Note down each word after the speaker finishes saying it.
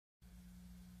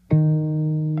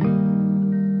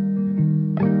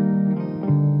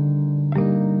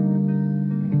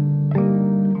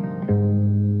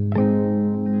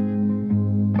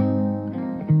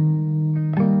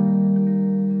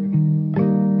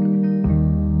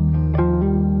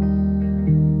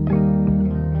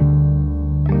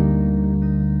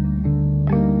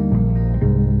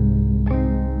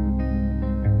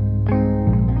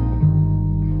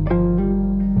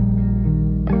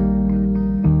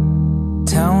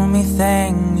me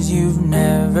things you've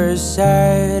never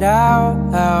said out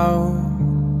loud.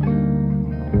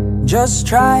 Just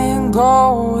try and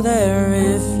go there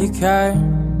if you can.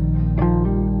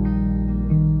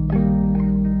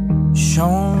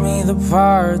 Show me the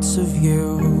parts of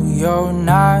you you're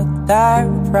not that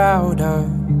proud of.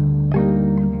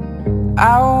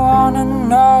 I wanna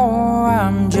know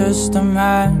I'm just a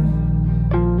man.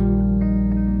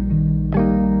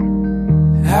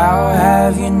 How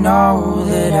have you know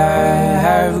that I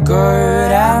have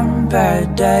good and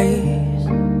bad days?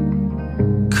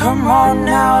 Come on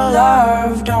now,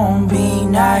 love, don't be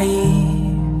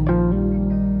naive.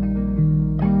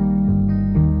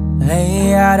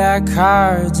 Lay out our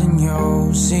cards and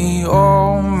you'll see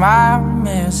all my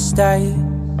mistakes.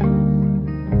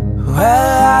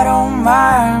 Well, I don't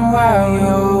mind while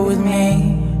you're with me.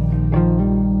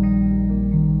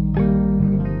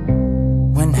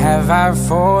 When have I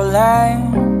fallen?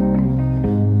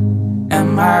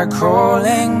 Am I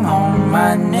crawling on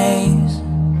my knees?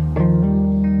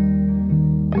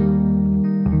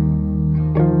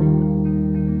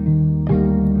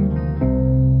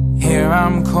 Here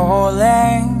I'm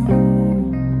calling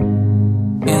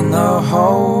in the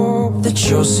hope that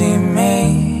you'll see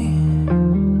me.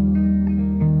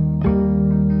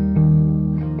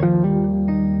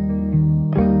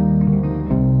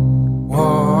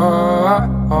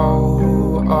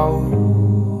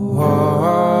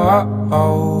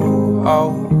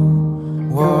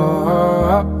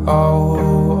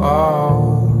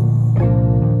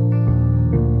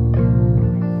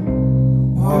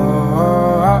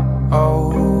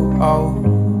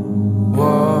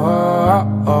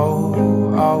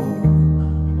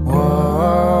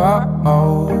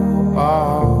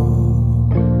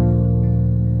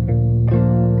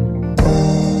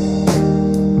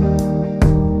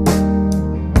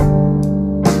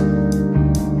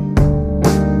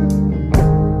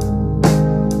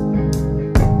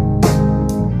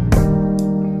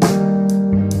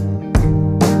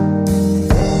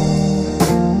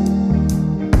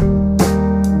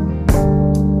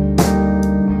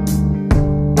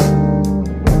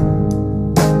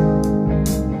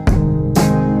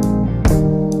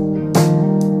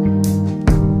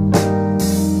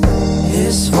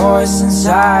 Voice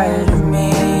inside of me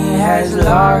has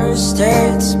lost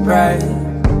its breath.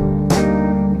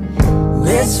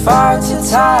 It's far too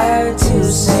tired to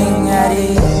sing at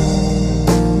ease.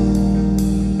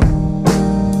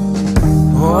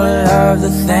 All of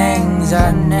the things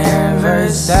I never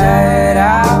said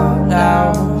out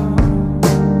loud,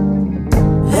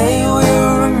 they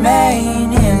will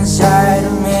remain inside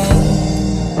of me.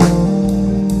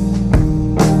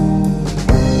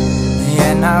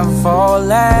 And I'm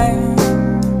falling,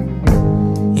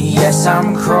 yes,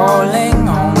 I'm crawling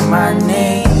on my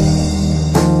knees.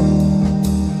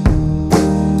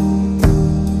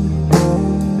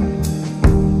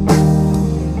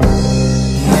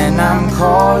 And I'm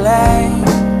calling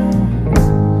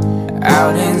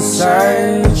out in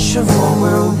search of what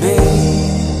will be.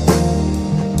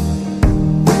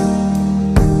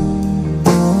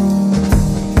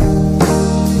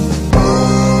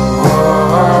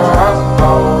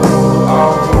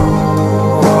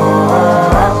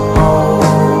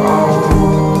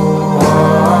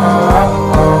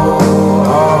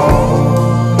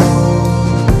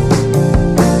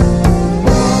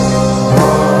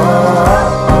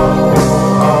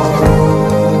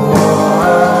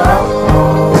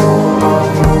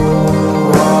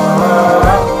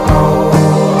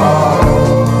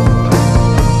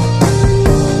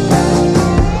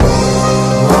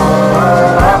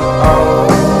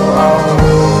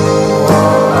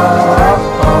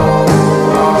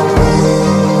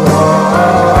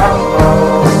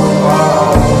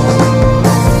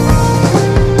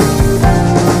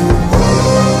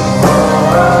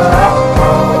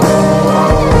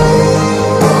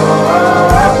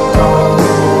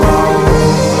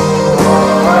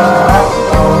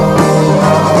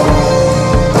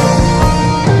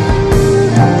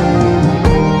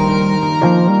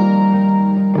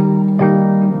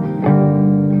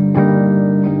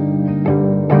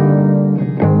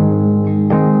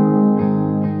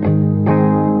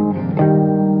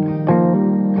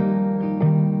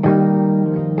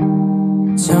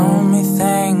 Tell me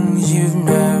things you've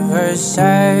never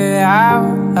said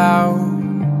out loud,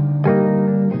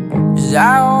 'cause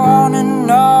I wanna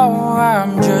know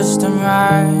I'm just a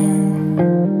man.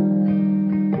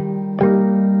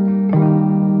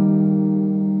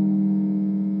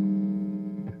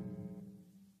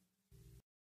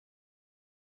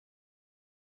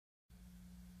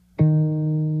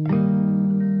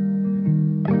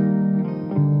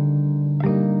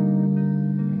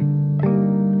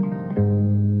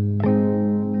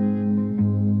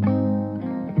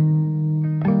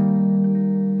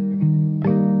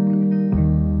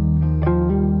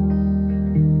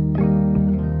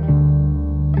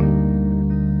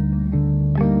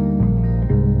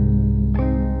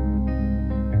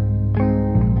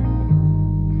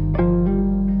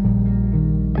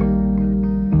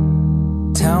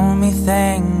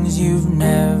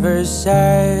 never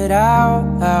said out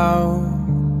loud.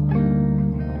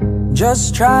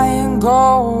 Just try and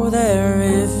go there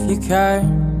if you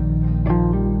can.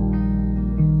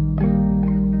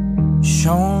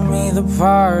 Show me the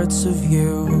parts of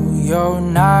you you're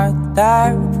not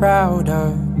that proud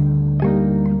of.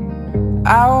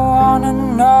 I wanna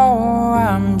know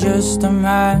I'm just a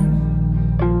man.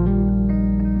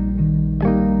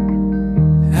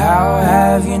 How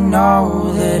have you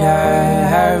know that I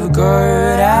have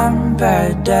good and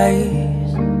bad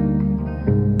days?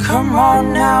 Come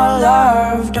on now,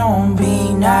 love, don't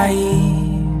be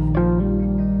naive.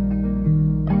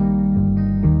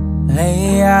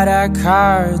 Lay out our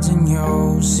cards and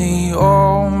you'll see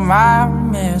all my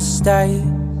mistakes.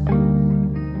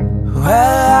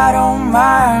 Well, I don't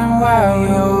mind while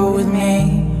you're with me.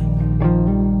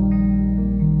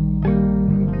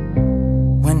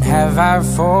 When have I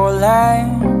fallen?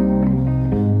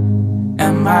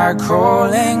 Am I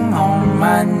crawling on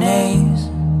my knees?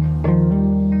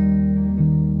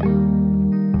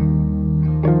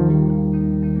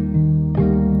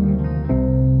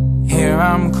 Here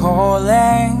I'm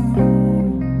calling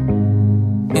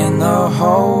in the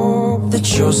hope that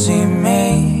you'll see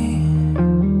me.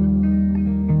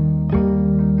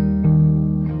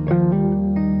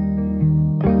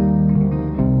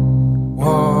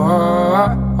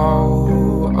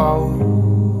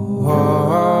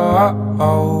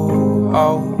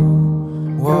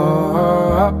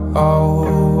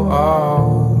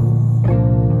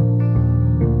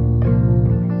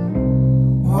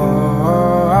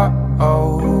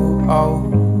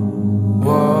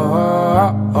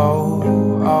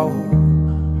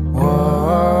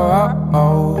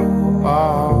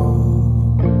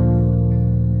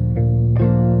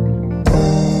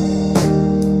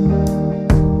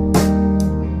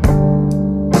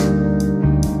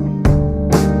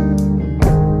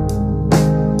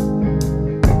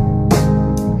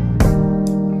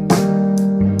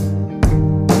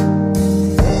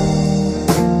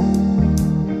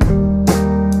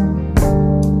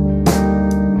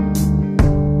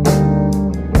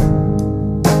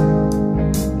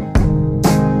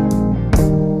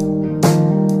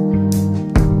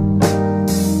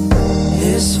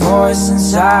 Voice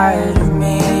inside of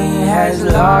me has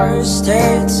lost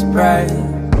its breath.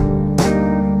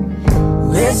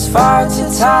 It's far too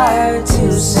tired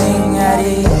to sing at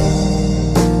ease.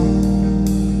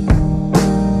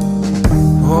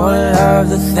 All of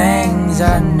the things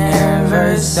I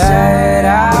never said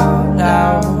out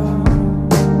loud,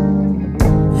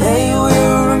 they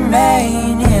will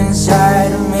remain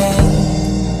inside of me.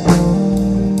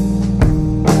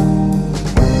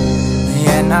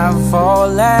 And I'm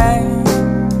falling,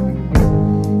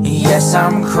 yes,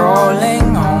 I'm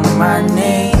crawling on my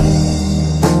knees.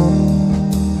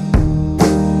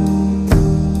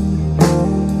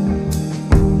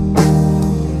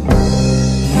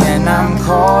 And I'm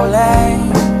calling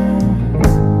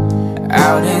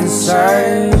out in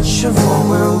search of what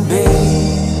will be.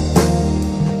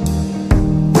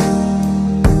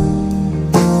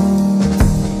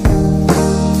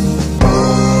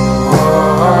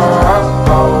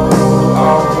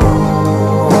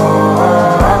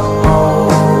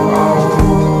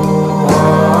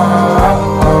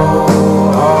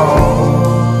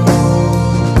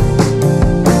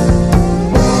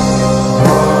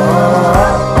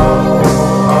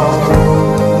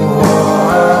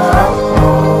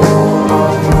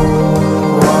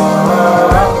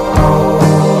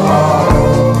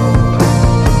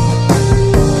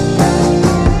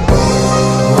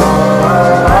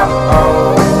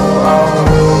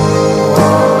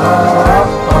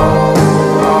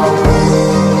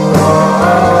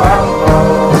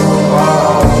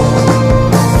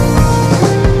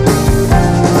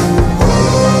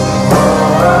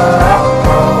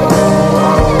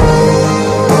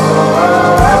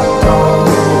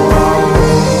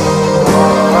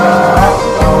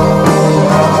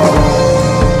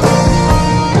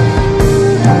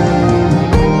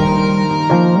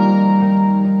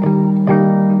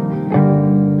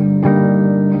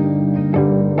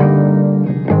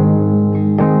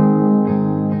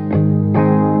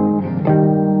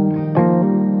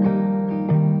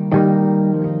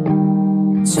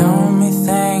 Tell me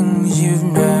things you've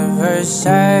never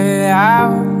said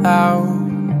out loud,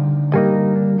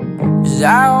 'cause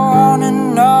I wanna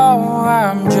know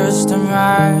I'm just a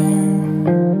man.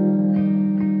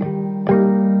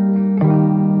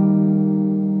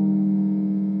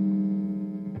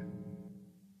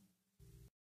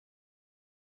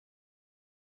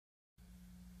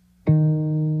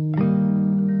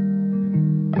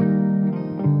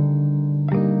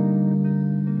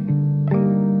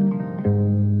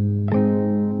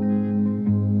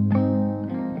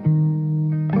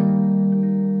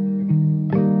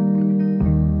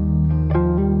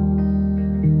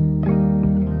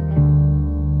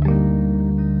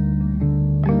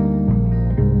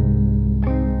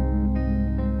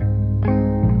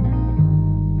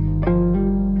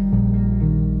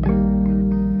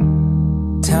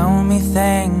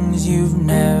 things you've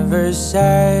never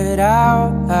said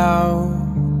out loud.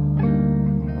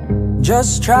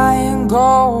 Just try and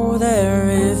go there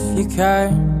if you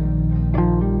can.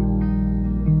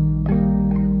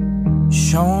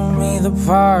 Show me the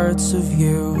parts of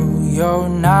you you're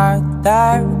not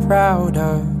that proud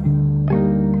of.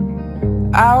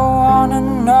 I wanna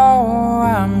know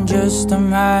I'm just a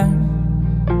man.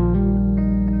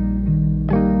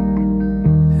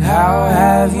 How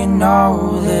have you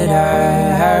know that I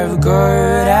have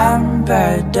good and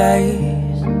bad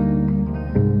days?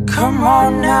 Come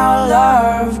on now,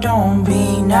 love, don't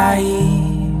be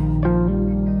naive.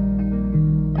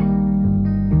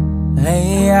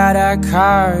 Lay out our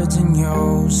cards and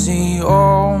you'll see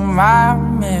all my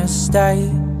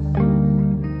mistakes.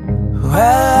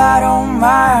 Well, I don't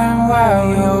mind while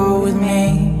you're with me.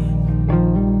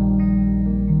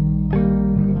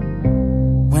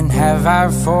 When have I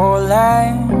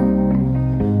fallen?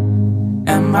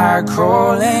 Am I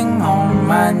crawling on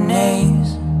my knees?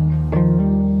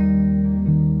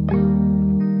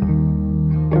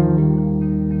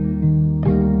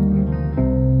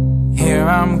 Here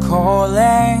I'm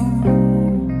calling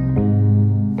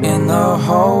in the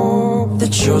hope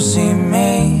that you'll see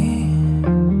me.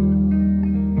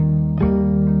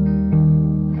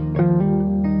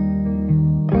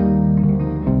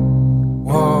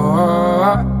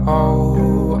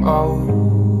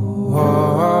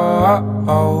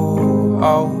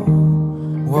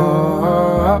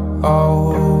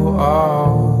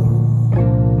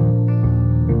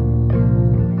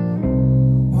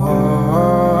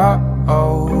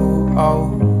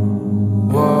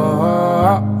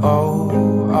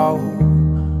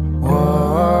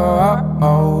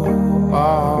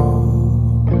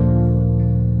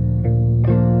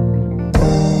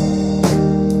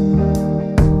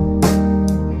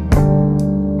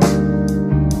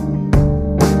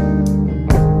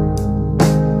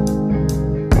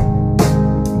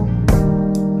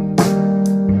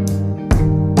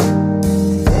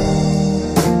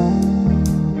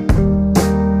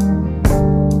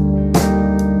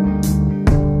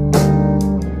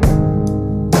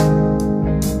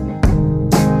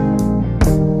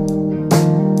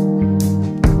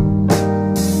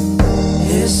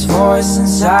 Voice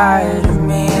inside of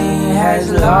me has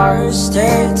lost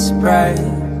its breath.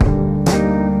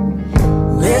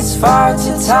 It's far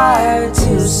too tired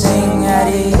to sing at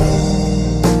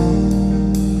ease.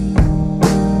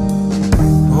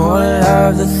 All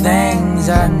of the things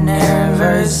I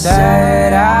never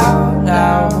said out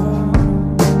loud,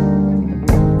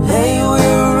 they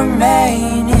will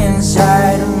remain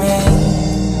inside of me.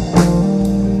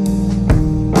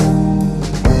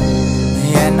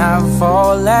 And I'm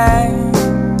falling,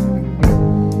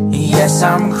 yes,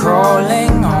 I'm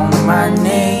crawling on my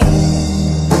knees.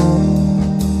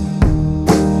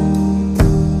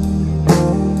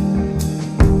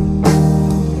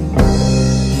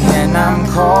 And I'm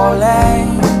calling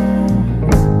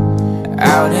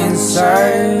out in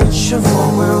search of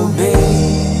what will be.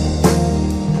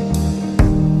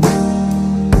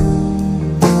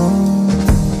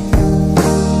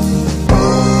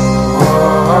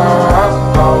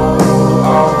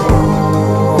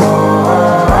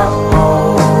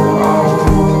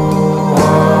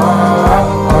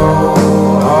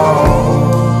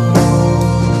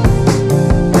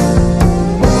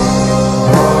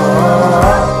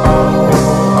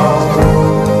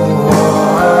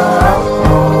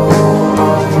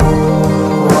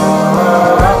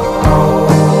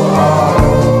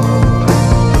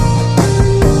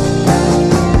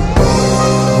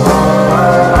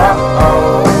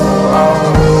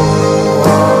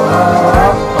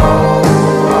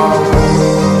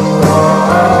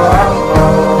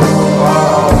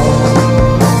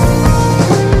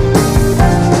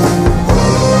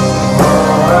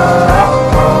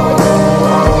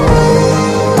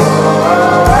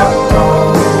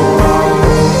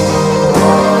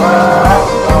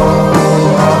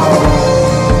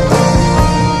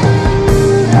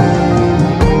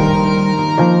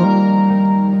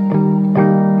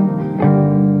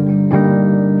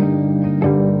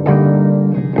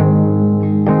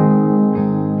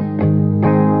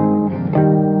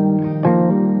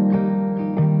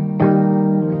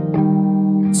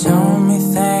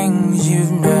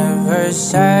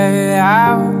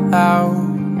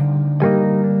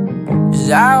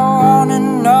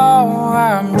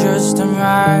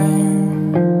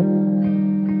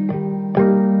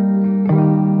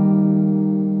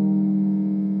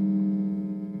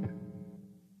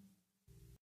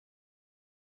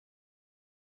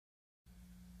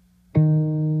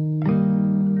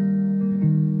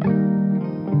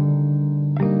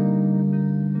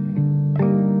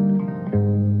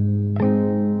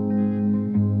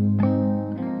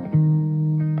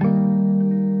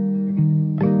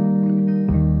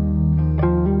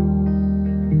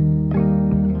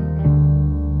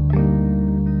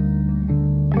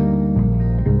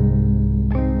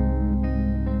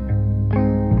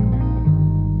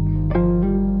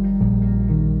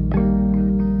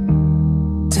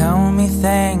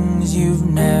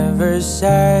 never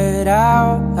said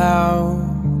out loud.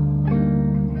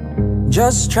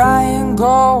 Just try and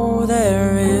go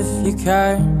there if you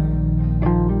can.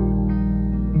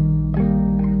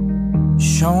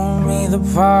 Show me the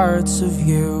parts of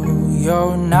you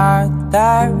you're not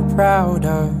that proud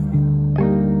of.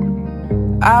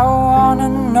 I wanna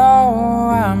know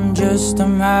I'm just a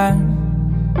man.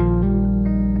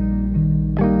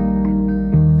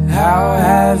 How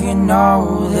have you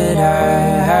know that I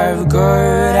have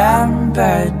good and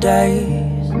bad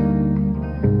days?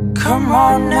 Come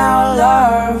on now,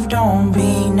 love, don't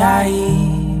be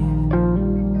naive.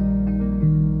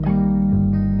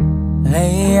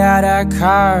 Lay out our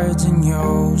cards and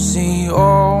you'll see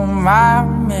all my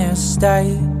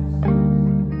mistakes.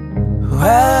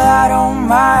 Well, I don't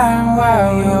mind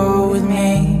while you're with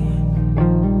me.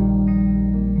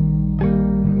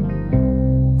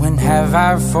 When have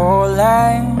I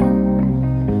fallen?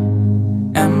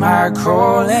 Am I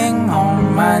crawling on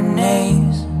my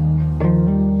knees?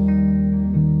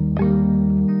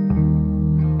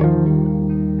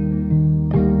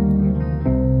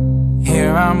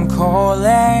 Here I'm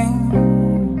calling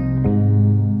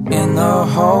in the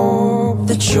hope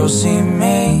that you'll see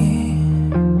me.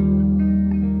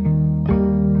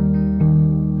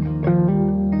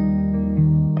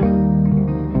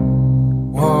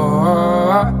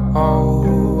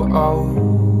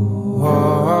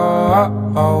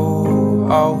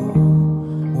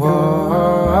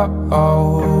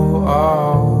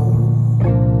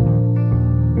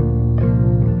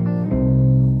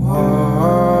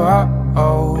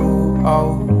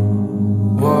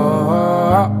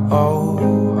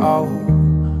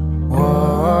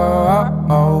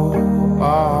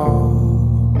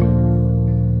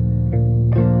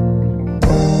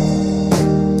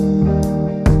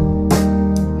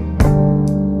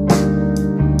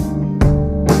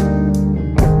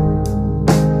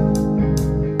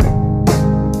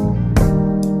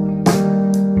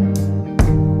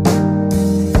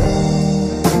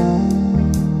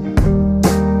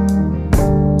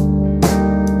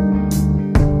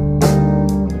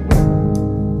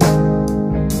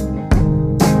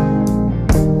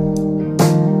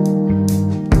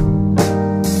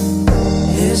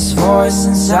 Voice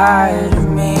inside of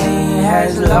me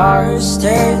has lost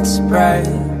its breath.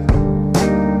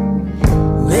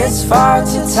 It's far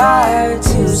too tired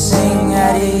to sing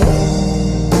at ease.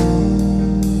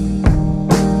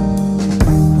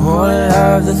 All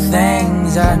of the things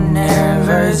I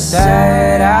never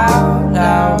said out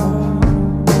loud,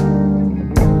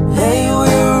 they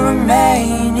will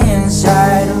remain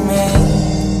inside of me.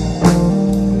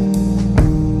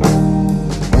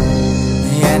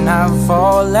 And I'm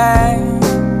falling,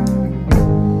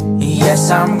 yes,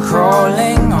 I'm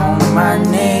crawling on my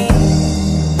knees.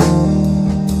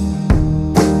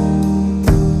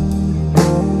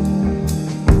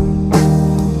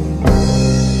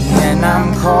 And I'm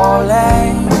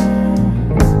calling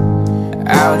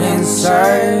out in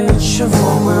search of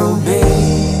what will be.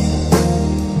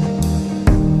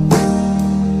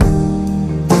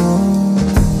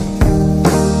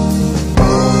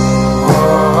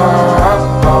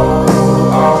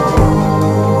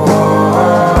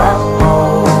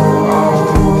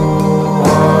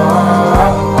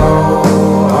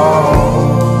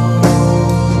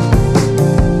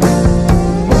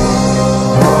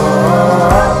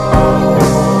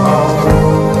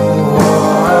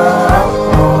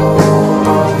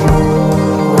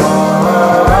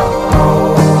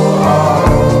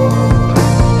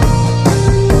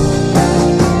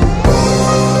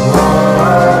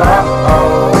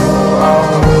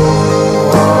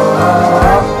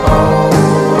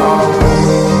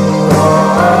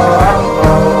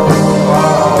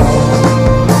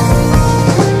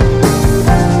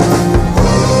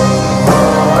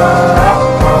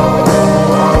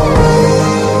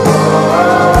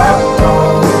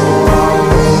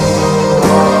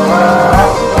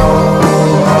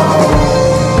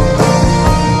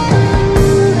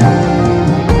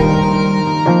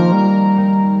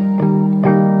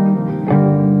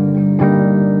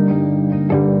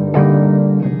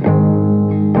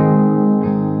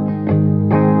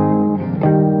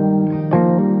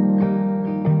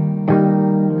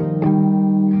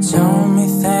 Tell me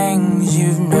things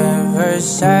you've never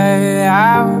said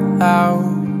out loud,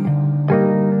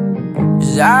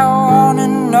 'cause I wanna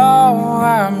know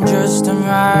I'm just a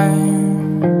man.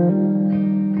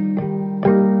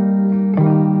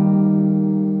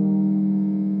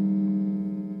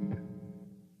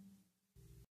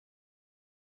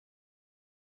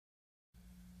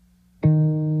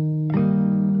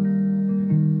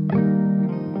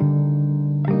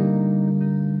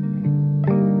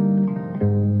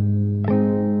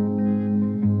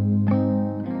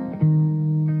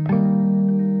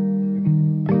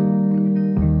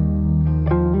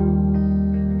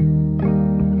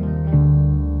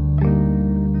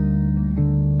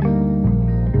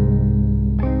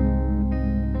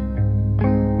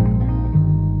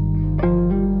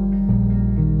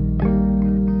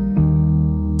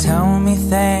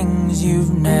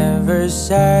 never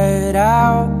said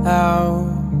out loud.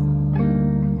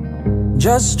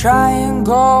 Just try and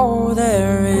go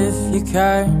there if you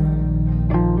can.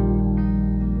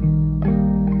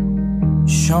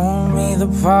 Show me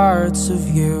the parts of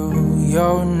you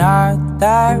you're not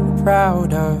that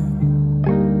proud of.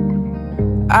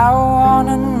 I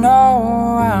wanna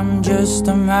know I'm just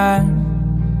a man.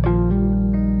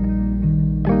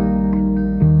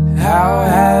 How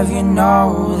have you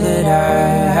know that I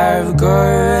have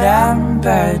good and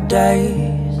bad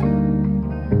days?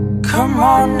 Come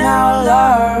on now,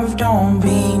 love, don't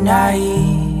be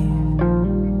naive.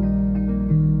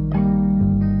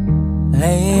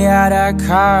 Lay out our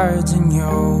cards and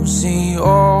you'll see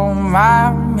all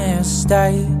my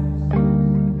mistakes.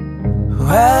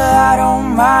 Well, I don't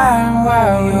mind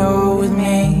while you're with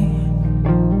me.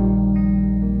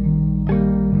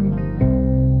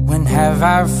 When have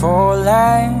I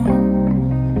fallen?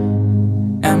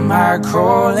 Am I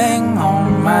crawling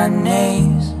on my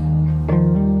knees?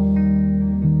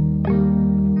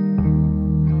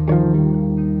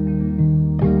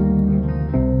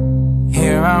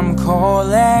 Here I'm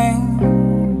calling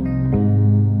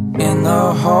in the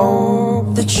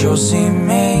hope that you'll see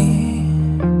me.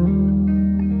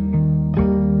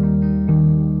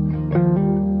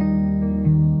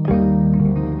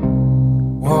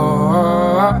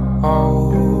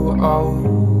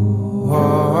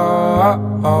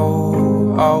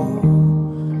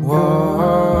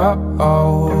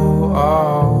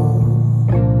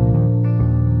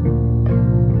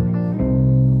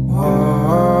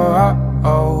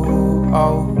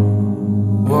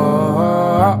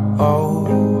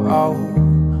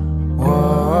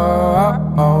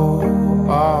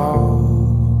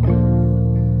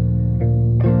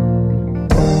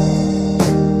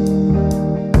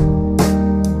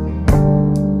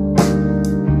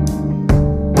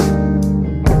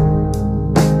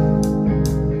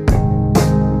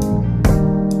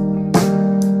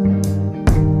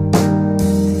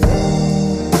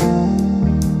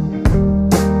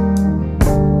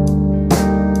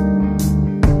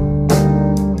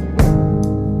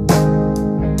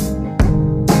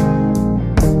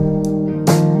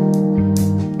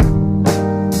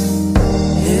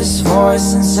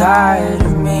 Voice inside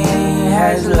of me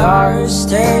has lost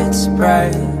its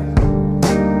breath.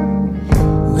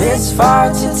 It's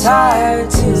far too tired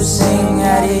to sing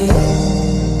at ease.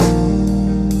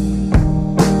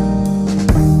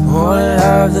 All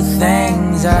of the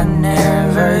things I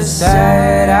never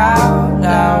said out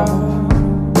loud,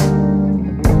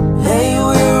 they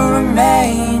will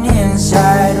remain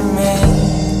inside of me.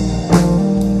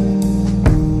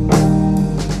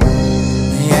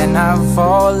 And I've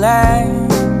fallen,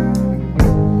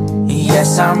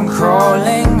 yes, I'm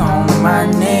crawling on my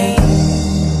knees.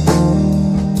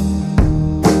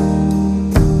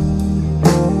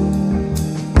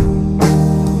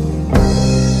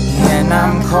 And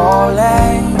I'm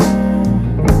calling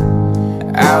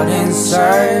out in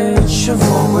search of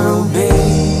what will be.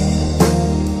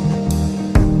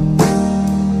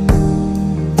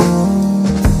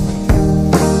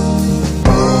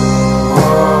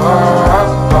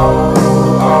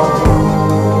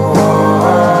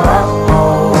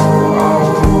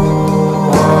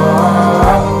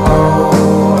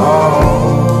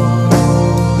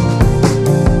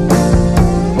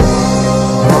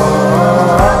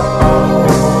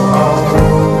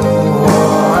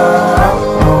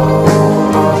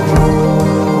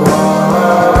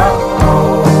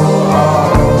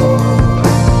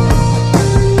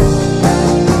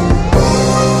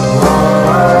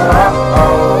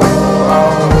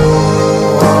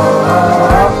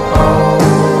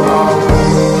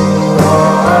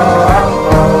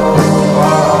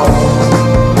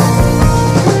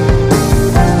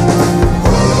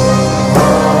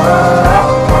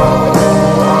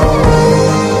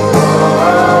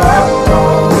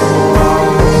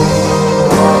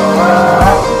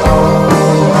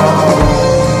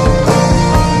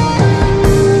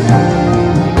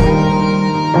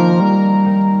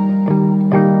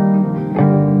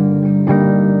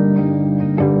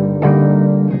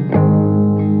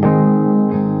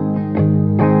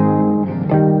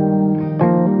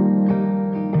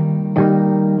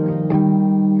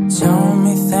 Tell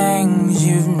me things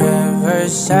you've never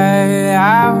said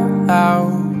out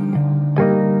loud,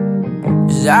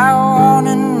 'cause I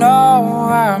wanna know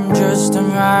I'm just a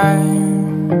man.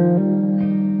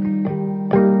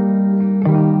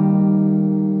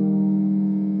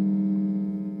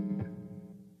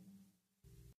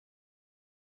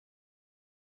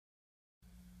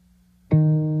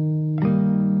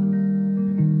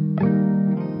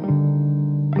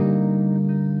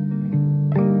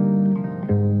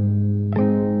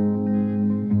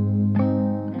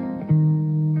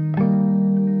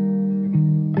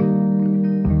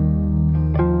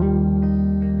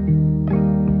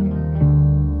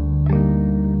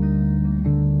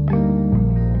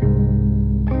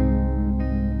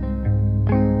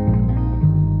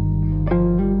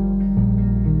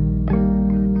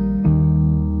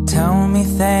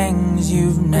 things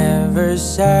you've never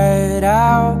said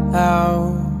out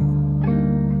loud.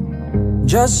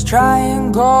 Just try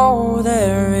and go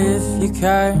there if you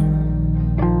can.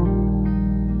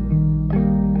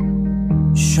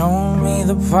 Show me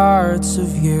the parts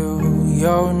of you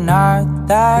you're not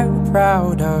that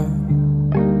proud of.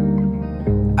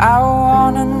 I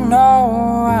wanna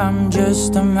know I'm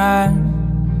just a man.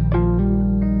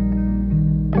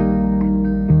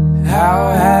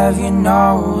 How have you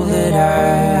know that I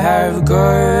have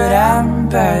good and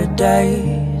bad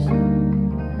days?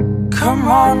 Come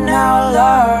on now,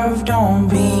 love, don't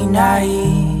be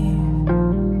naive.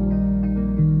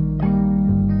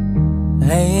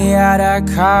 Lay out our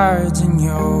cards and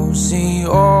you'll see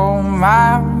all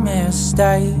my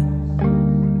mistakes.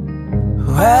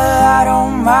 Well, I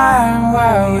don't mind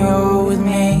while you're with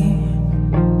me.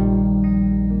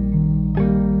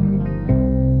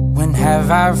 When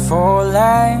have I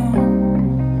fallen?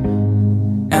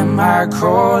 Am I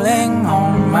crawling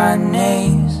on my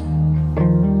knees?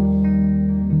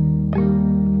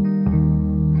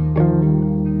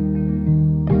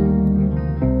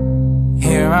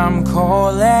 Here I'm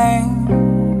calling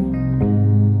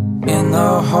in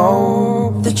the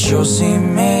hope that you'll see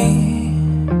me.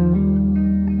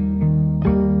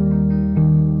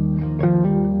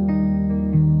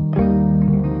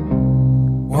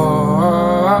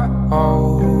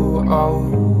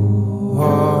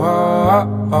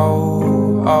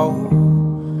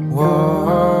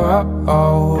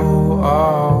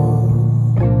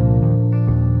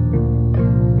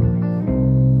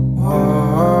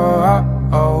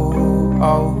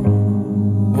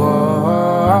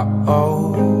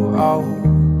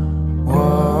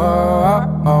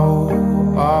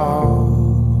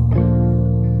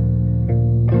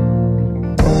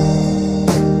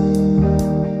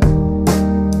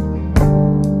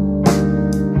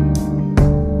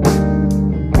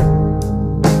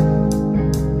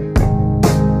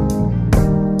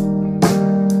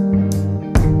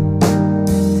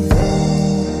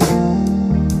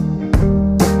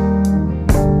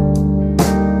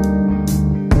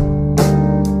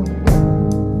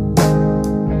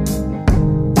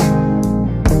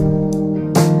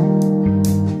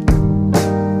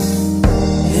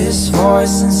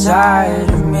 Voice inside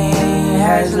of me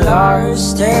has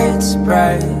lost its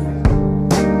breath.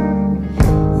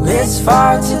 It's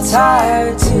far too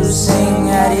tired to sing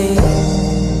at ease.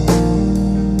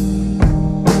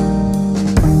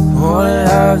 All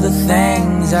of the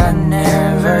things I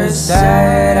never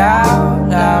said out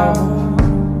loud,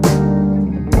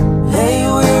 they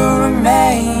will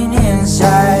remain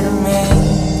inside of me.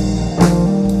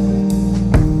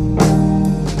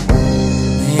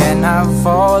 And I'm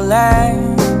falling,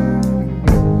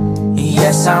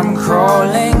 yes, I'm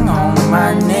crawling on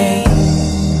my knees.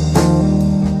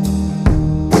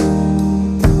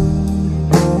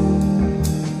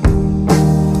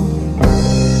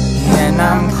 And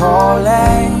I'm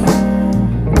calling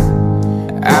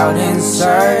out in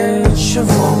search of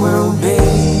what will be.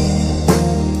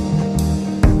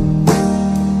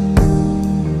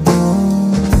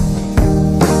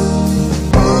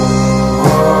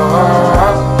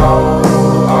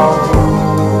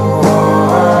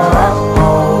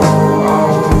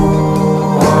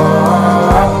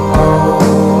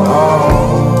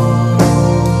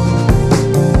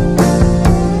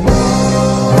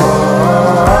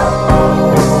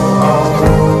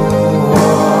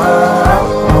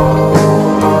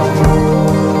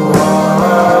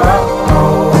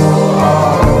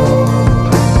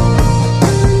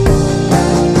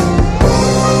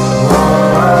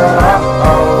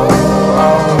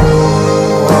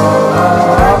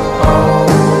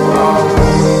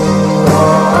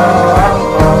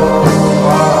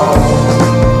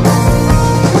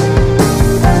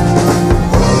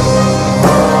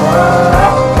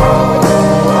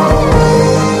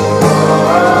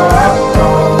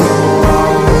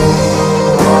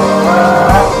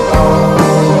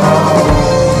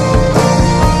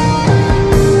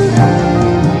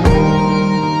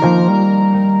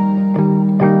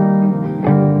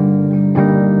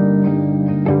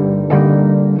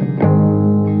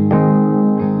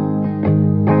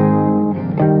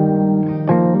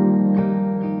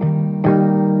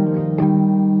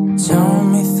 Tell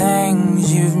me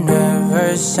things you've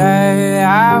never said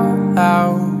out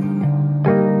loud,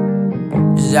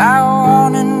 'cause I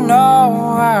wanna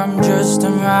know I'm just a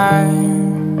man.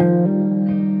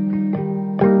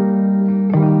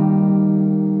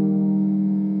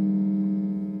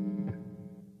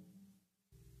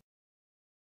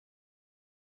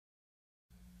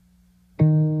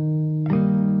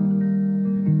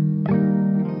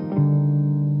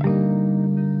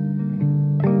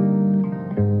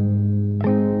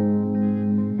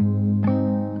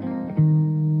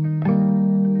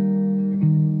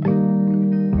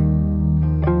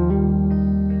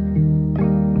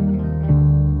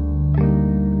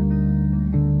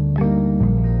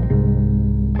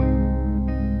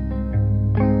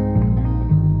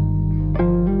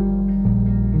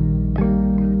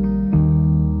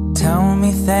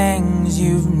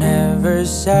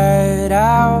 said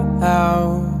out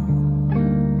loud.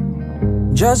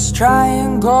 Just try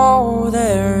and go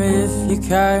there if you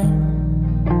can.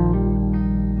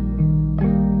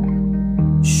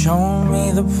 Show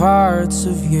me the parts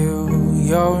of you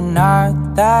you're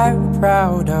not that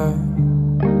proud of.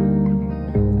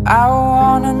 I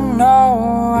wanna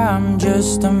know I'm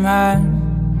just a man.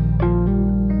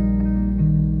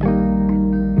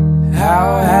 How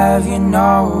have you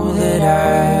know that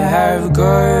I have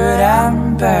good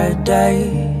and bad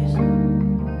days?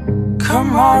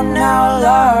 Come on now,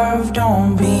 love,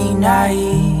 don't be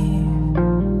naive.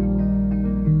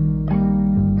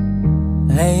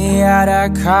 Lay out our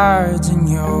cards and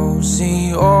you'll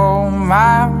see all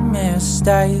my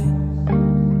mistakes.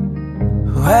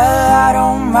 Well, I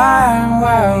don't mind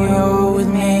while you're with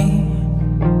me.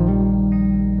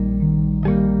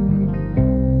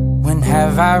 When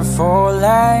have I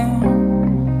fallen?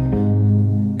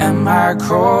 Am I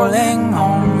crawling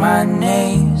on my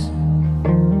knees?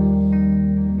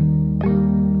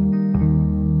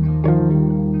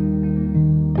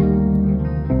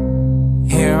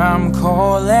 Here I'm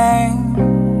calling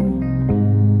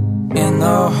in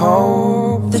the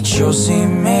hope that you'll see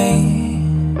me.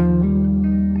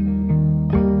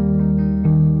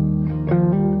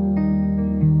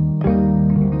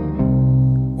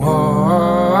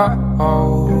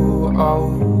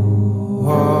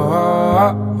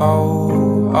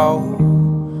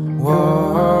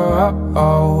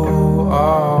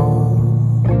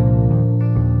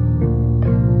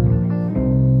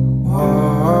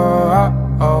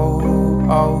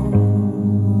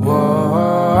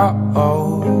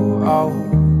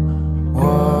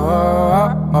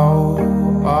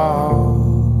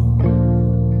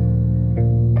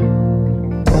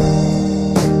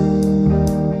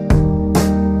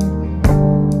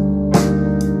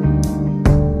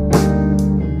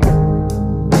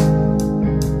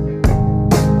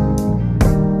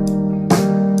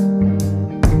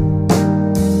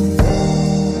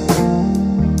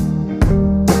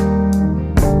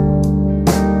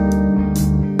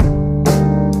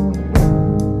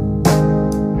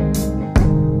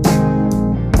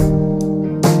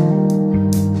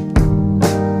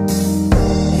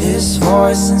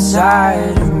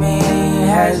 Inside of me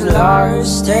has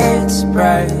lost its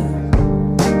breath.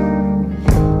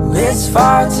 It's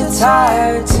far too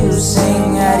tired to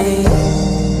sing at ease.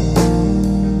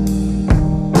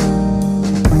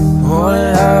 All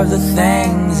of the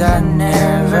things I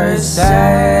never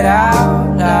said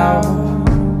out loud,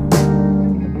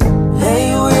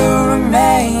 they will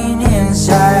remain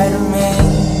inside of me.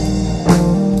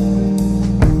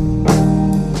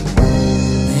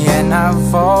 And I've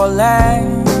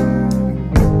fallen.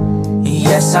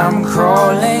 Yes, I'm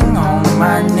crawling on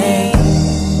my knees.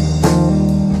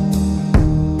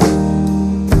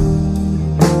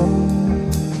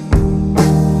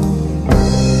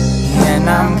 And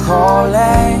I'm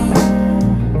calling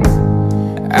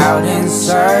out in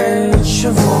search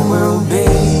of what will be.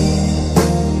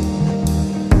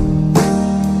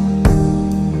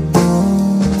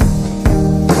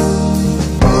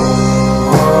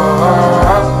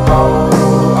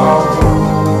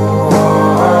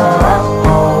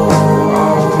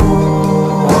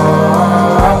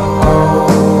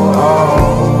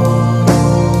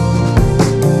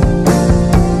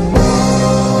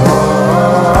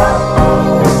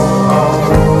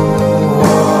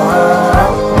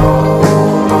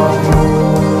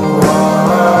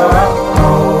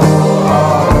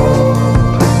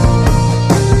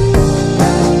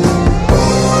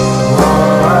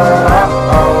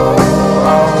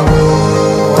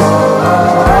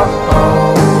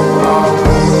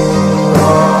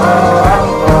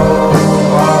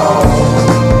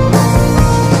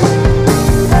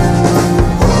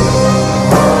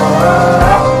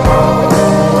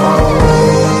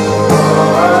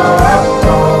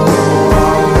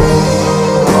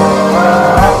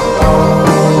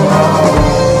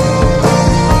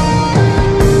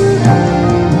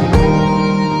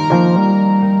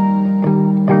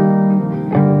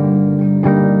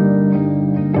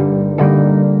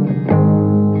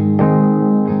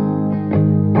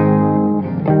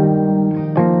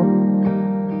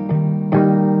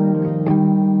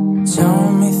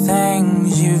 Tell me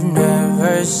things you've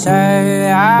never said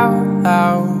out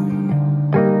loud,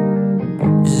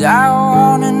 'cause I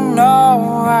wanna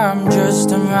know I'm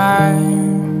just a man.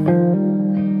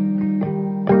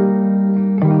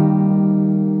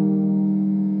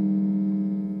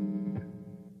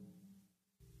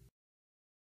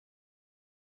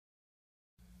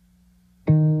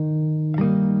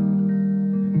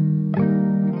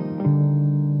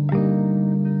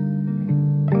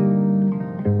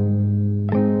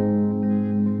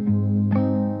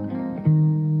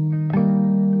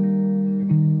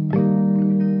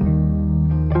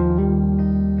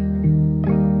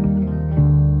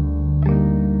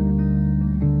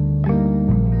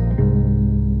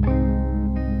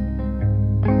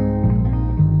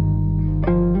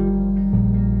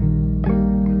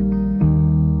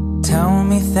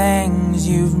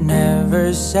 you've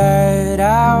never said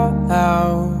out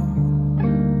loud.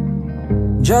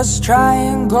 Just try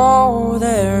and go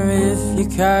there if you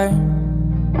can.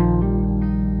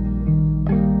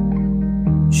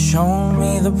 Show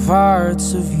me the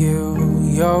parts of you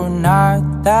you're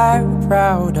not that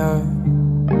proud of.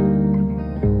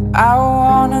 I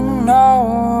wanna know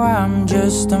I'm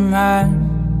just a man.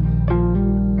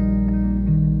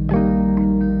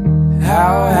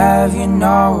 How have you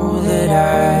know that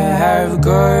I have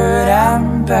good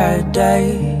and bad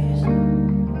days?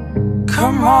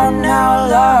 Come on now,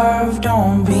 love,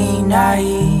 don't be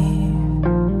naive.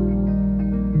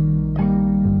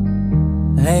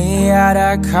 Lay out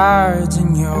our cards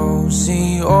and you'll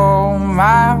see all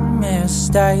my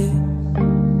mistakes.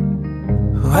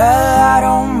 Well, I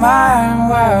don't mind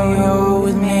while you're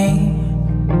with me.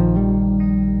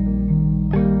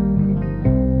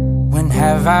 When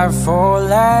have I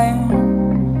fallen?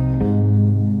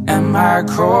 Am I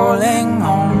crawling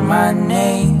on my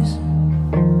knees?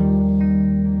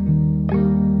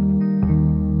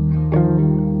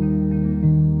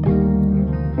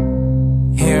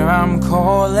 Here I'm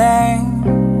calling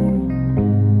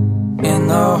in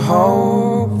the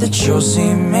hope that you'll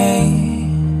see me.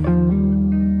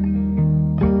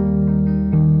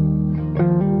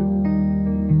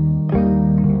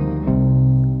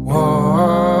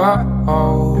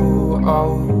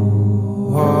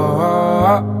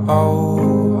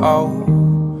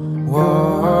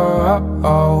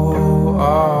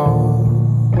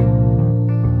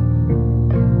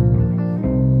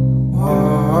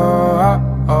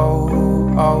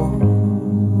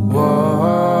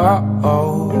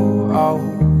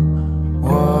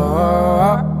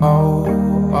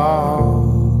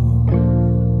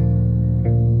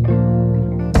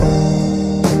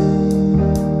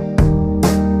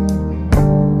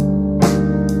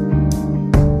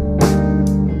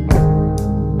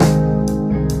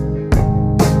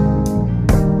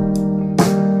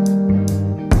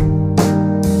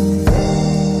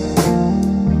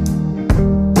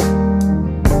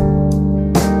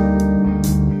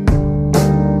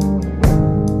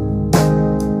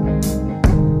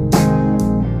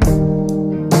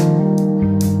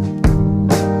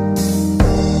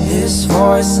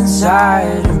 Voice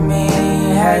inside of me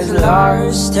has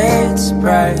lost its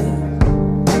breath.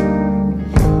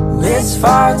 It's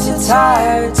far too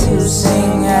tired to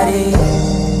sing at ease.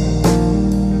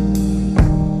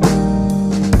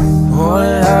 All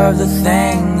of the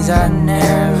things I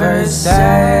never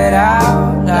said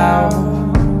out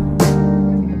loud,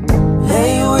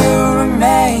 they will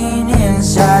remain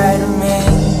inside of me.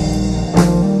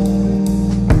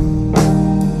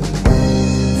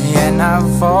 And I'm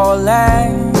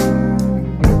falling,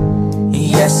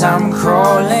 yes, I'm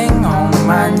crawling on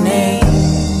my knees.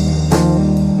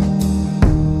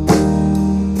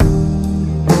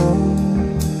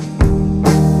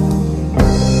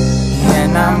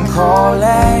 And I'm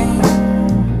calling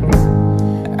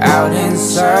out in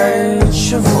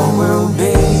search of what will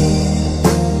be.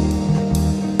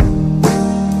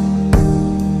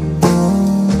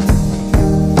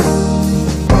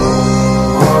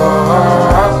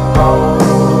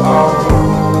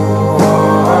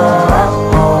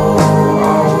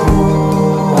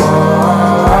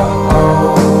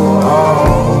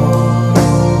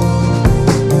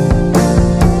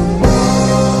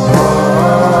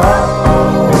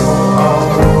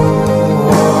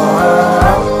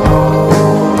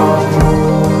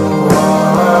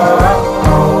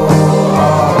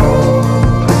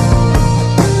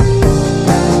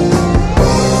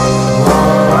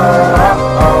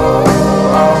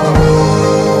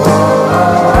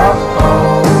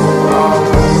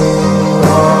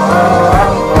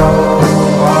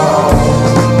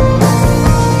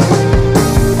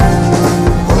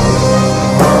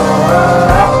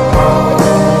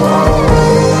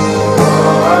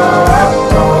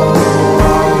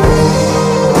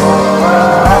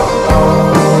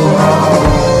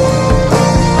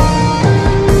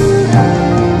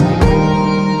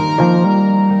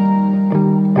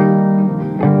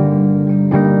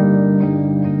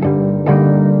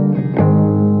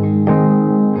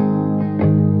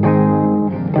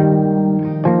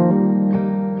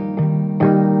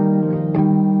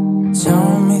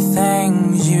 Tell me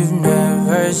things you've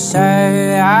never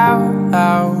said out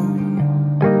loud,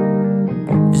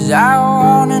 'cause I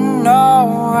wanna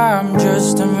know I'm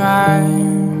just a man.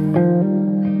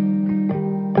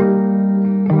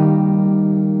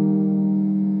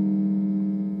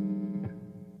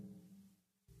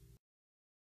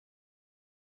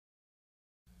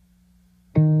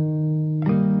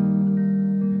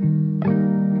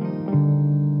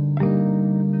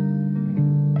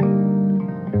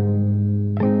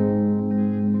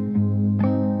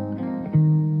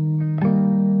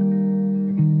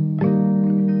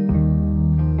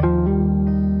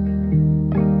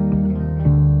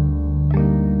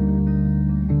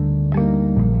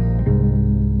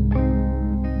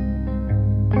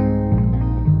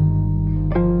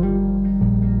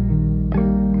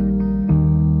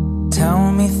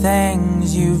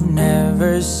 you've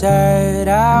never said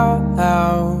out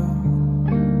loud.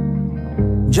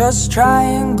 Just try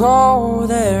and go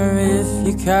there if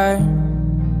you can.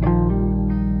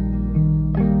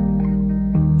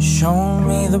 Show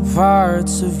me the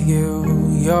parts of you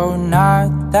you're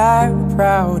not that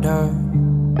proud of.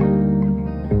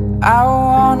 I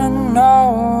wanna know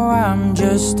I'm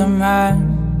just a man.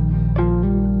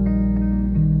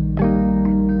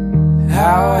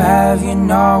 How have you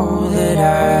know that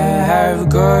I have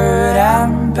good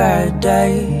and bad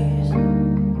days?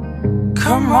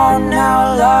 Come on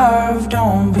now, love,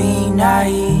 don't be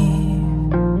naive.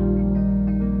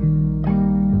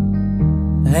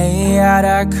 Lay out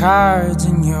our cards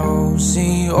and you'll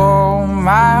see all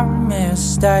my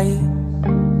mistakes.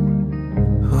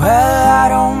 Well, I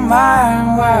don't mind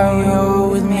while you're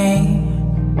with me.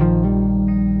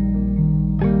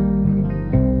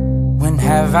 When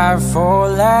have I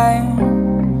fallen?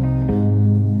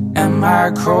 Am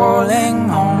I crawling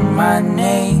on my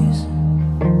knees?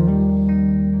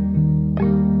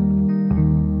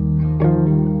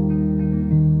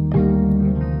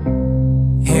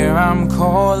 Here I'm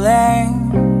calling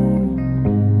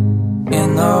in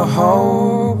the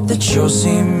hope that you'll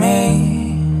see me.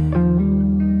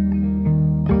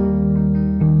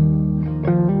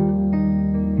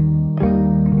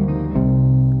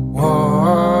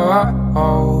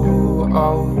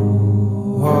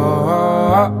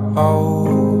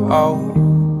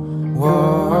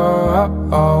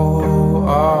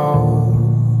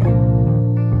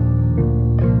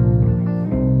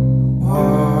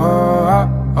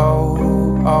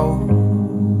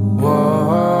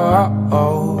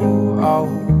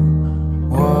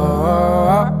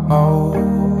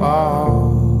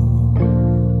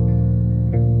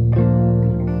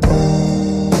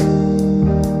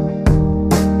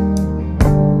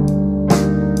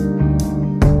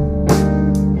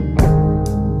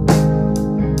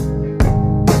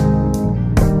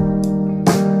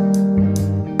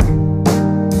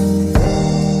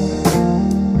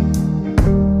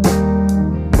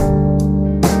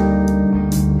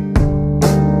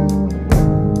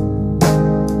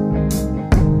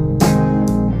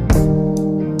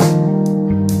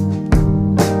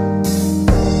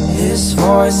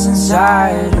 Voice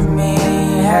inside of me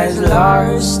has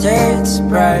lost its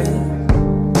breath.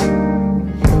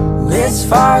 It's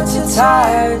far too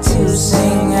tired to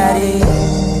sing at ease.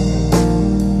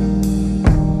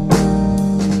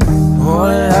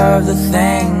 All of the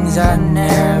things I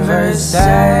never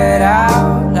said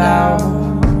out loud,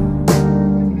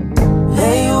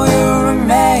 they will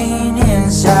remain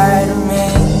inside of me.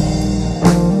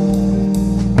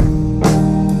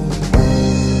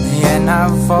 And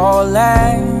I'm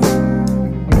falling,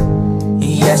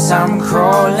 yes, I'm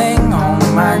crawling on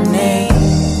my knees.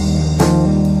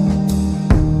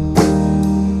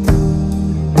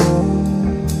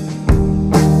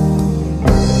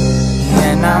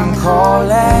 And I'm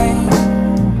calling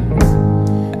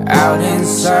out in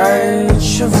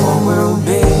search of what will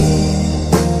be.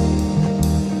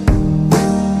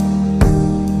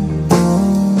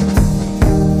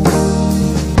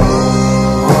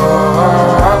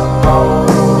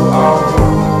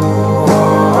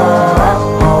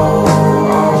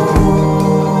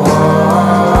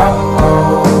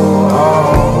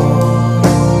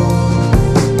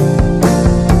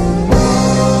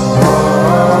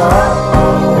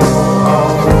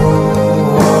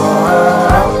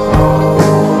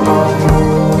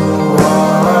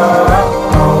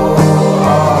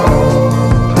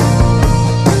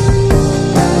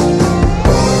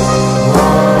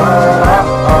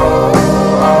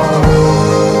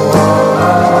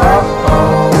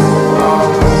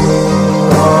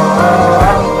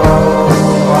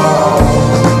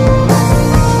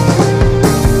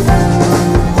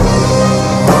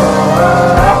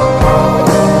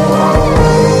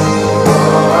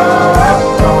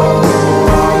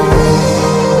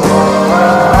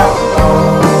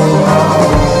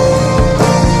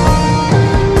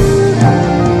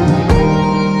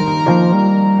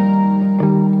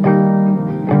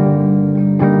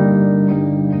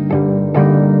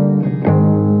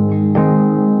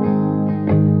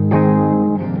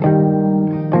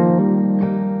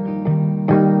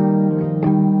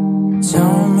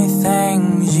 Tell me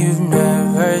things you've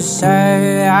never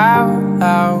said out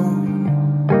loud,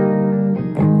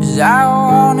 'cause I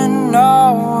wanna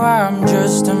know I'm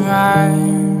just a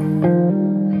man.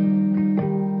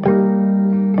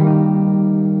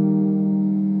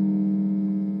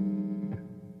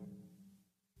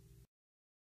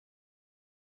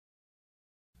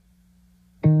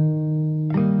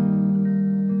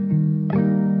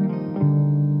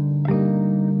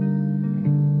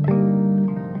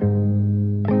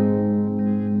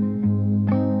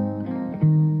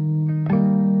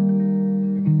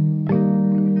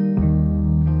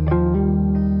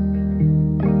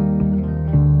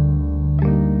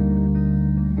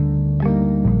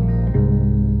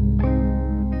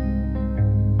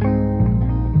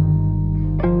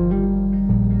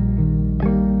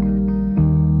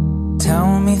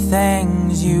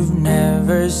 things you've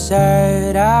never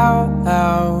said out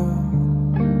loud.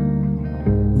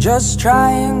 Just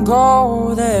try and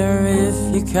go there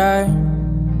if you can.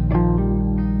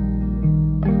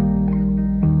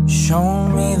 Show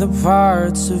me the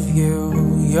parts of you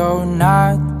you're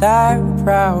not that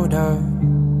proud of.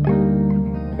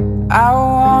 I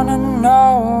wanna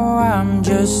know I'm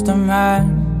just a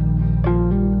man.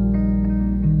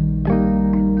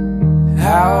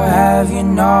 How have you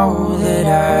know that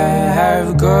I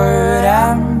have good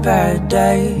and bad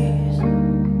days?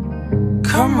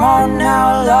 Come on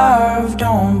now, love,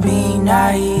 don't be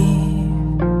naive.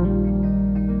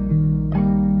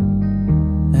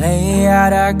 Lay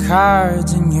out our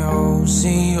cards and you'll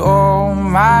see all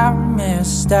my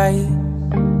mistakes.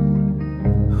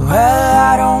 Well,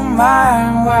 I don't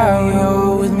mind while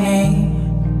you're with me.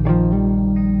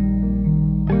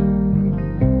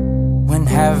 When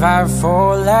have I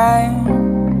fallen?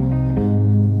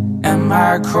 Am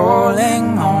I crawling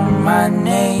on my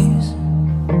knees?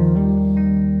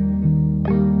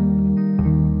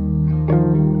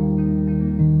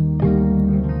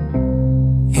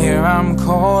 Here I'm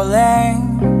calling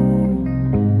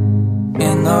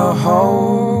in the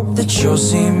hope that you'll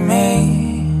see me.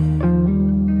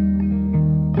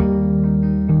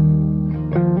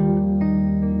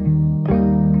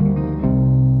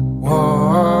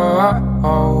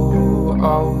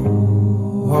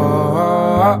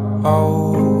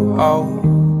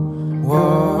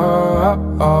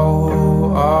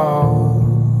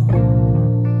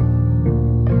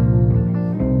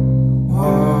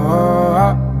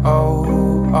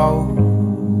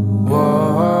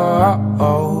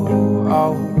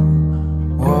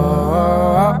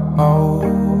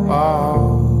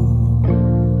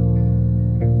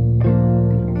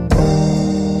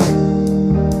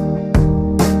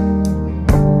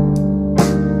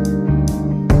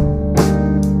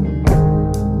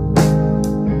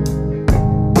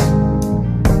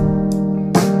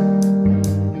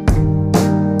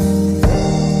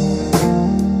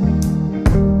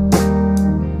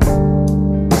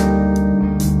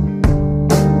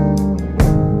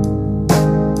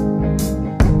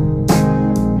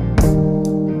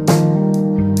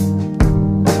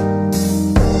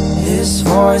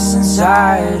 Voice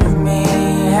inside of me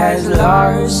has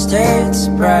lost its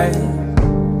breath.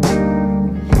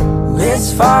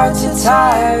 It's far too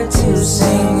tired to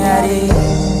sing at ease.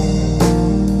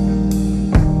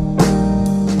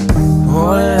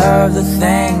 All of the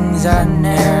things I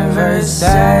never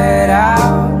said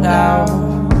out loud,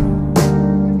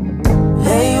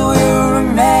 they will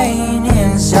remain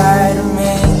inside of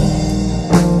me.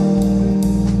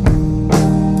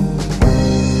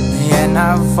 And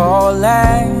I've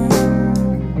fallen,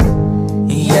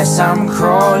 yes, I'm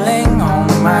crawling on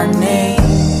my knees.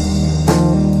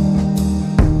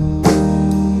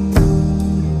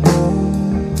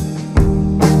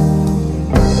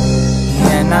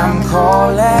 And I'm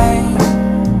calling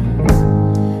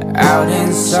out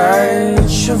in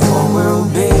search of what will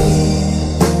be.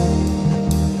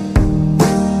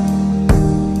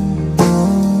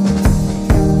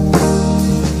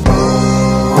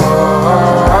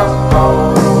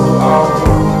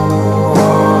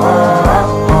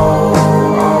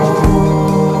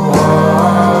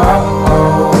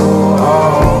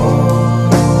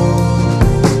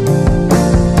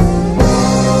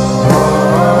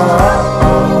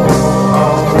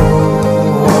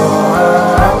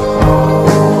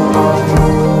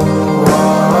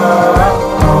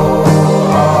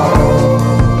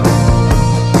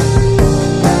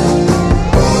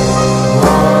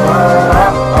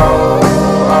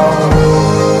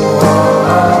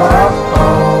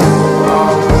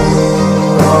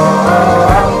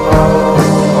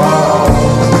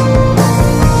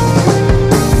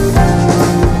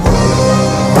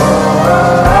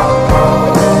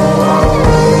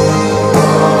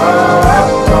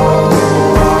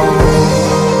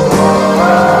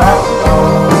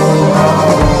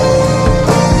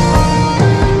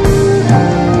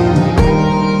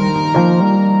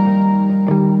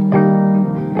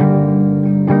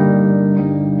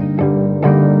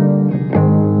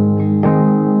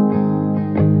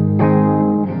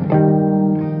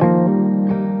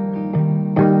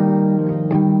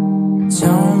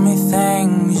 Tell me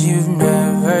things you've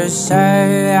never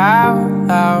said out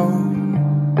loud,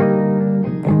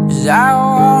 'cause I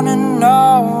wanna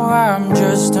know I'm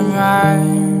just a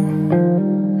man.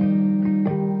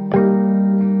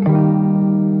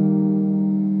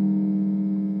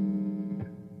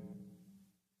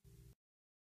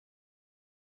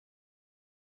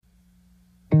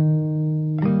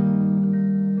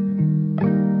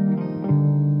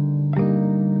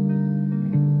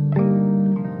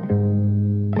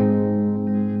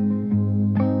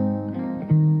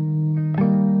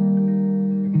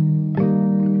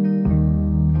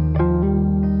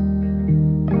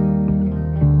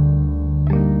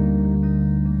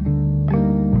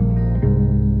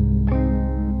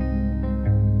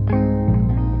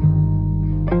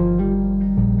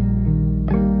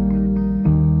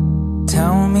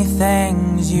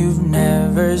 things you've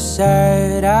never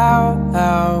said out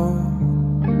loud.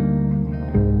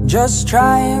 Just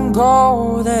try and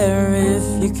go there if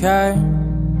you can.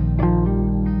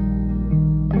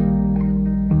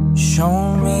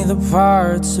 Show me the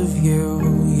parts of you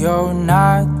you're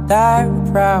not that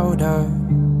proud of.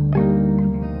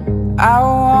 I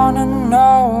wanna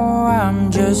know I'm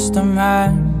just a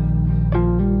man.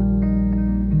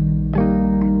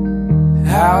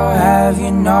 How have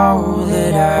you know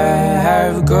that I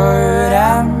have good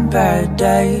and bad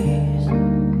days?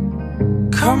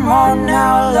 Come on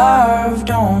now, love,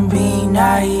 don't be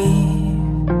naive.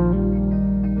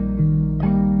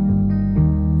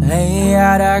 Lay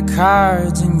out our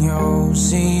cards and you'll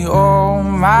see all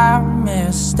my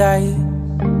mistakes.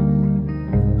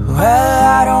 Well,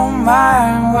 I don't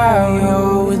mind while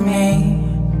you're with me.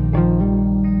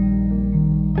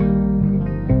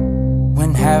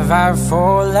 When have I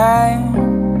fallen?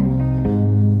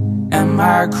 Am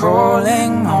I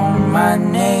crawling on my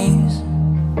knees?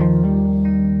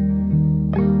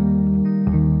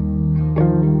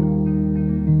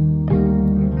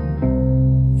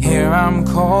 Here I'm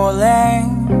calling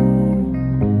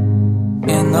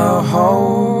in the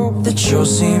hope that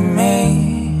you'll see me.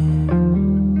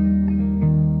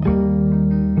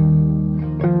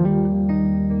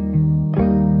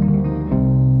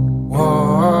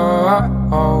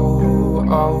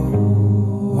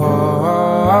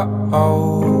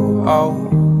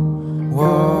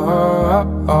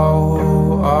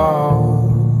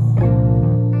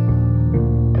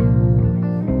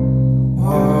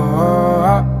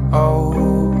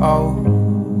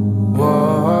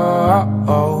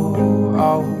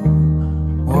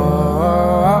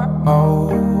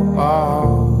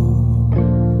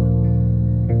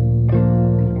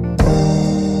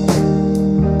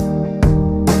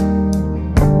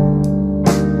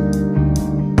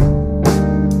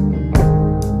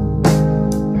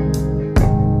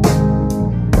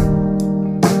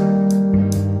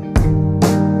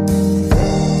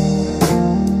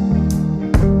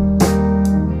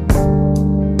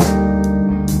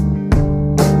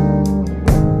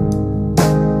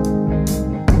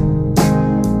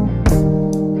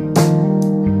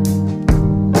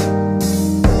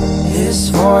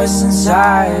 Voice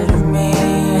inside of me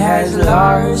has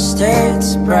lost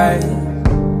its breath.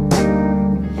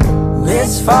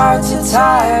 It's far too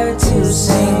tired to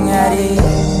sing at ease.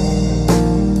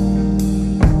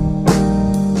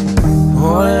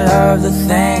 All of the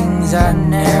things I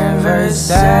never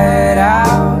said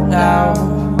out loud,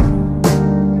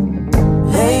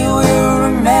 they will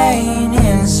remain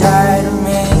inside of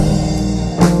me.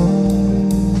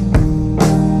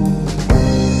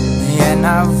 And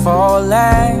I'm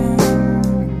falling,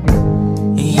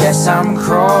 yes, I'm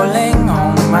crawling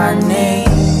on my knees.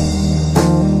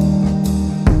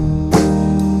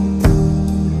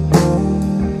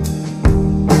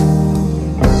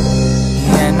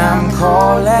 And I'm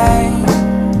calling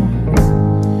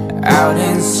out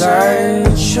in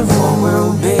search of what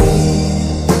will be.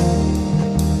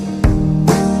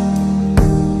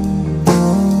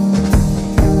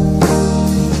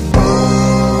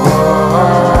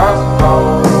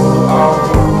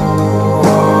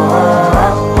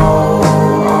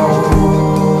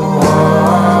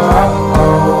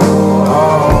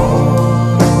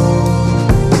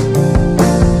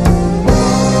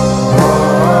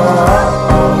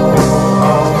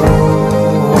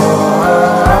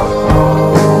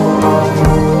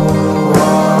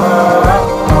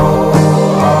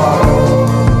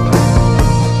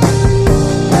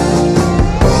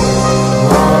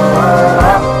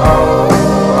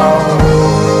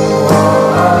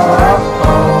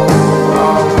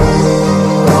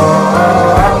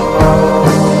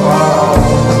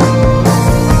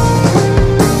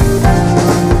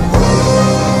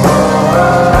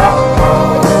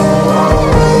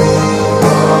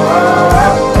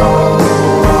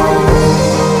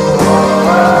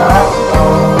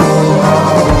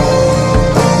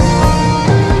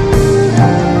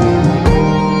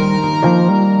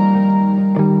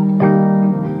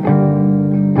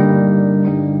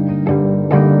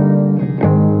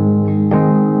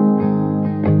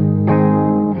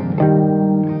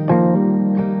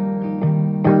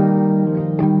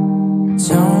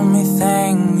 Tell me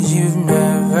things you've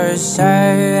never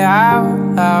said out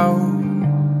loud,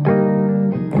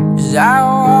 'cause I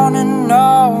wanna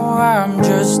know I'm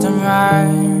just a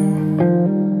man.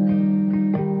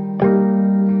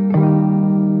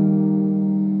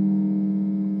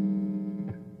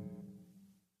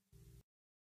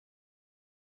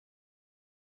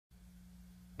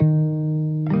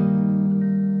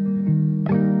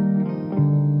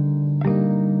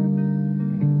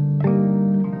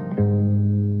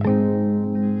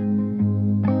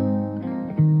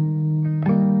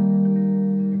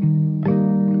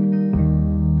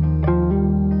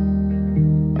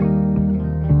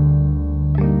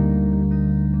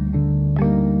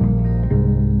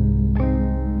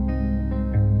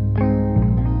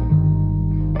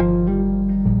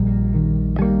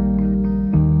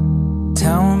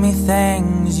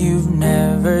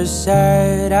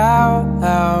 said out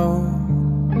loud.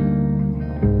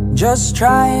 Just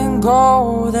try and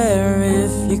go there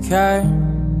if you can.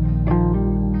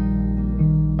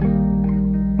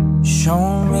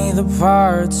 Show me the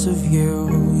parts of you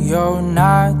you're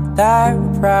not that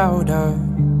proud of.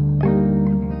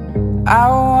 I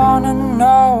wanna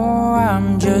know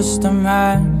I'm just a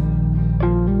man.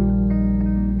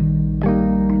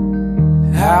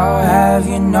 How have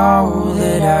you know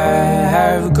that I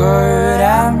have good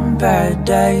and bad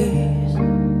days?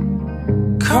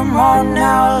 Come on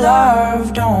now,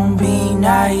 love, don't be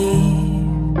naive.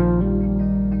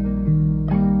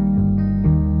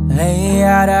 Lay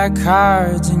out our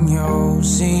cards and you'll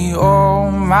see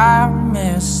all my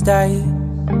mistakes.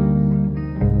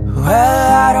 Well,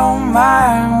 I don't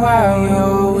mind while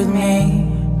you're with me.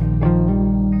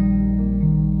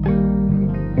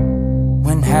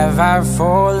 When have I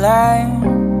fallen?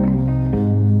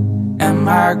 Am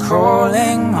I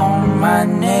crawling on my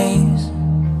knees?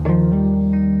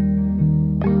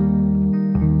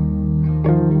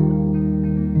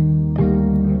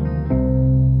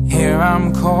 Here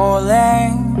I'm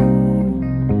calling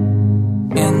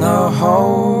in the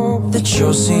hope that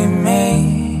you'll see me.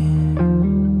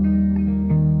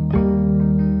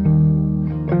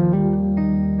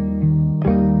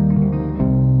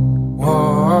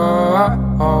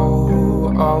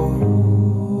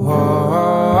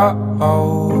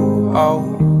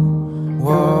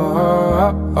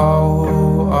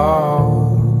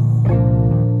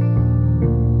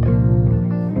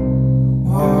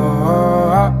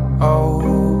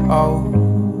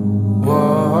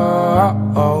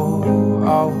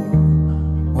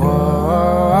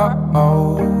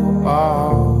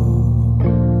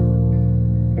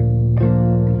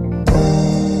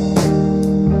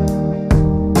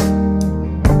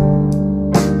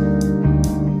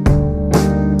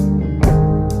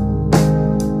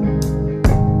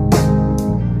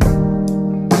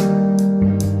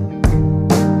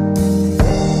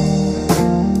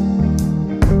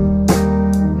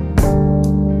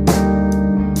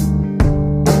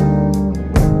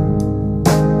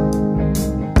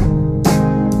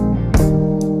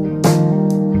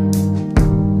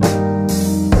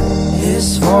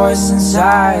 Voice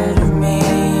inside of me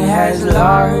has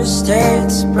lost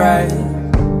its breath.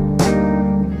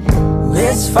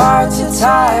 It's far too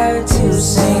tired to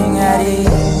sing at ease.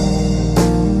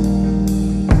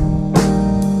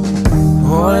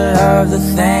 All of the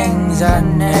things I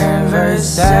never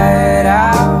said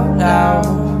out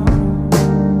loud,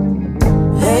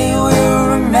 they will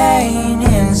remain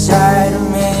inside of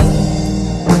me.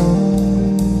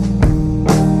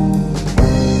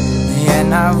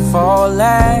 And I'm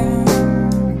falling,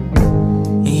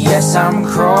 yes, I'm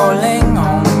crawling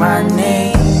on my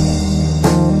knees.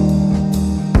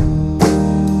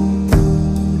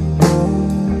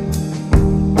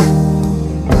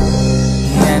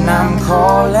 And I'm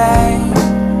calling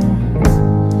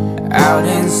out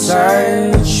in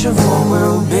search of what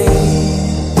will be.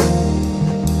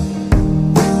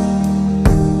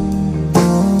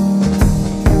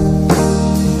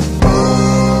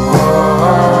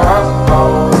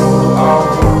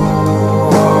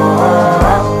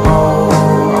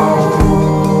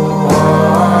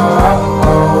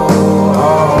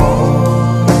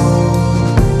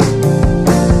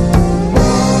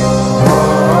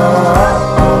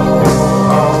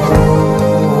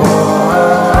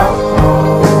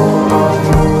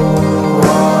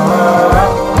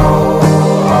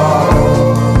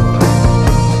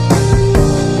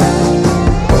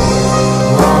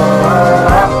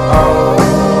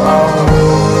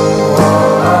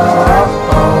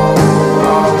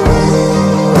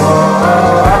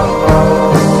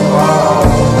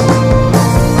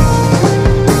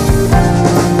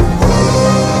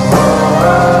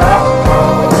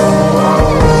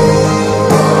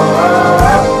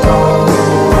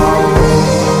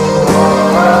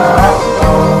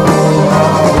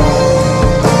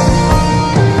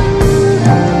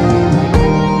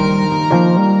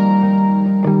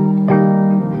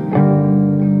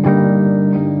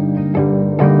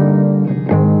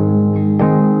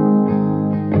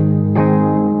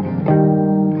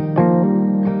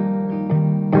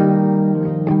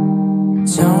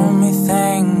 Tell me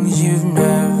things you've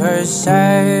never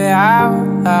said out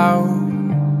loud,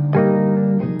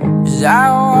 'cause I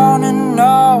wanna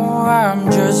know I'm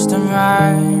just a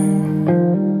man.